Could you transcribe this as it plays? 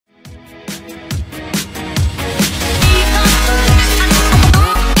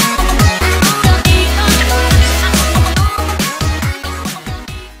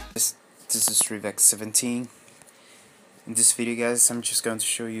iOS17. In this video, guys, I'm just going to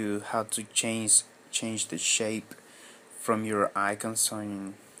show you how to change the shape from your icons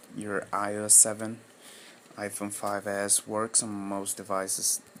on your iOS7. iPhone 5s works on most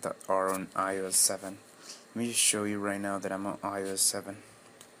devices that are on iOS7. Let me just show you right now that I'm on iOS7.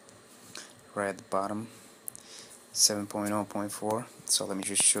 Right at the bottom, 7.0.4. So let me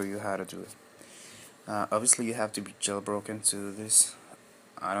just show you how to do it. Obviously, you have to be jailbroken to do this.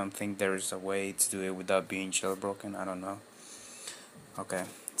 I don't think there's a way to do it without being jailbroken. I don't know. Okay,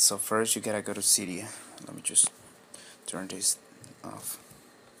 so first you gotta go to Cydia. Let me just turn this off.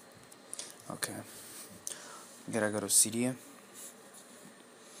 Okay, you gotta go to Cydia,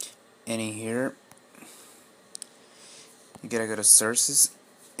 and in here you gotta go to sources,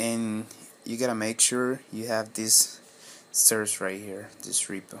 and you gotta make sure you have this source right here, this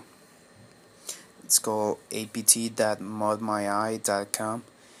repo. It's called apt.modmyi.com.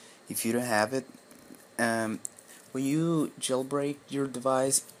 If you don't have it, when you jailbreak your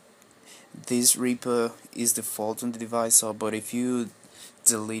device, this repo is default on the device. So, but if you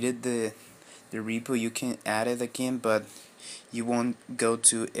deleted the repo, you can add it again, but you won't go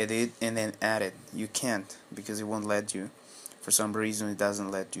to edit and then add it. You can't, because it won't let you. For some reason, it doesn't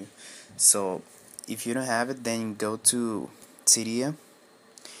let you. So, if you don't have it, then go to Cydia,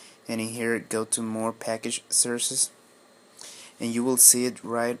 and in here go to more package sources, and you will see it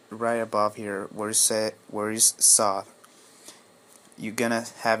right above here where is SOD. You're gonna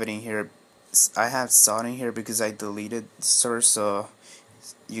have it in here. I have SOD in here because I deleted the source, so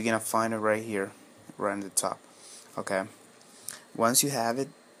you're gonna find it right here, right on the top. Okay, once you have it,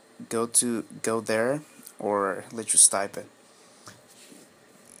 go there, or let's just type it.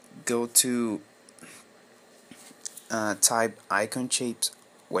 Go to type icon shapes.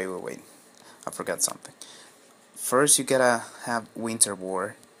 Wait, I forgot something. First, you gotta have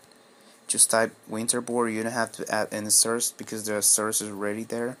winterboard. Just type winterboard. You don't have to add any source because the source is already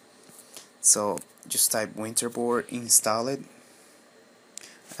there. So just type winterboard, install it.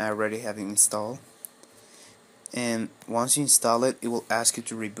 I already have it installed. And once you install it, it will ask you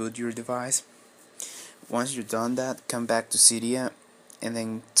to reboot your device. Once you're done that, come back to Cydia and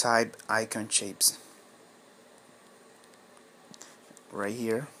then type icon shapes right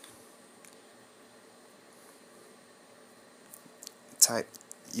here.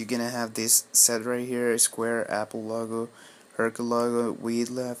 You're gonna have this set right here: square, Apple logo, Hercule logo, wheat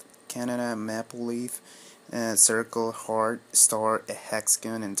left, Canada, maple leaf, circle, heart, star, a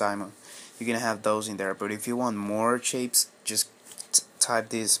hexagon, and diamond. You're gonna have those in there. But if you want more shapes, just type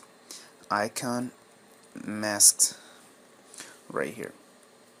this icon masked right here.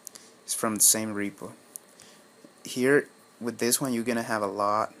 It's from the same repo. Here with this one, you're gonna have a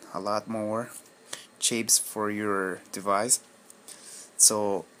lot more shapes for your device.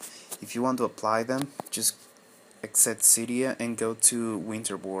 So if you want to apply them, just exit Cydia and go to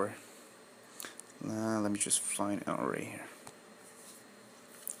winterboard. Let me just find it right here.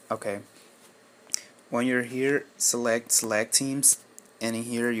 Okay, when you're here, select themes, and in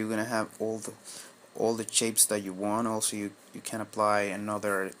here you're gonna have all the shapes that you want. Also, you can apply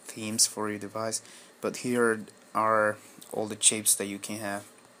another themes for your device, but here are all the shapes that you can have.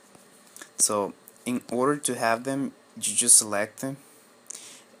 So in order to have them, you just select them,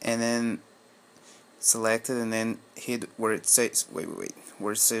 and then select it, and then hit where it says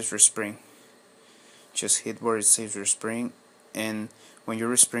where it says respring. Just hit where it says respring, and when you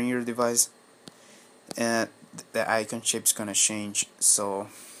respring your device, the icon shape's gonna change. So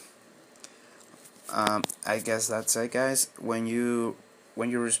I guess that's it, guys. When you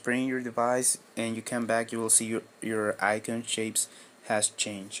respring your device and you come back, you will see your icon shapes has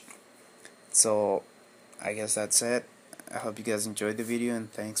changed. So I guess that's it. I hope you guys enjoyed the video, and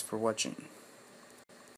thanks for watching.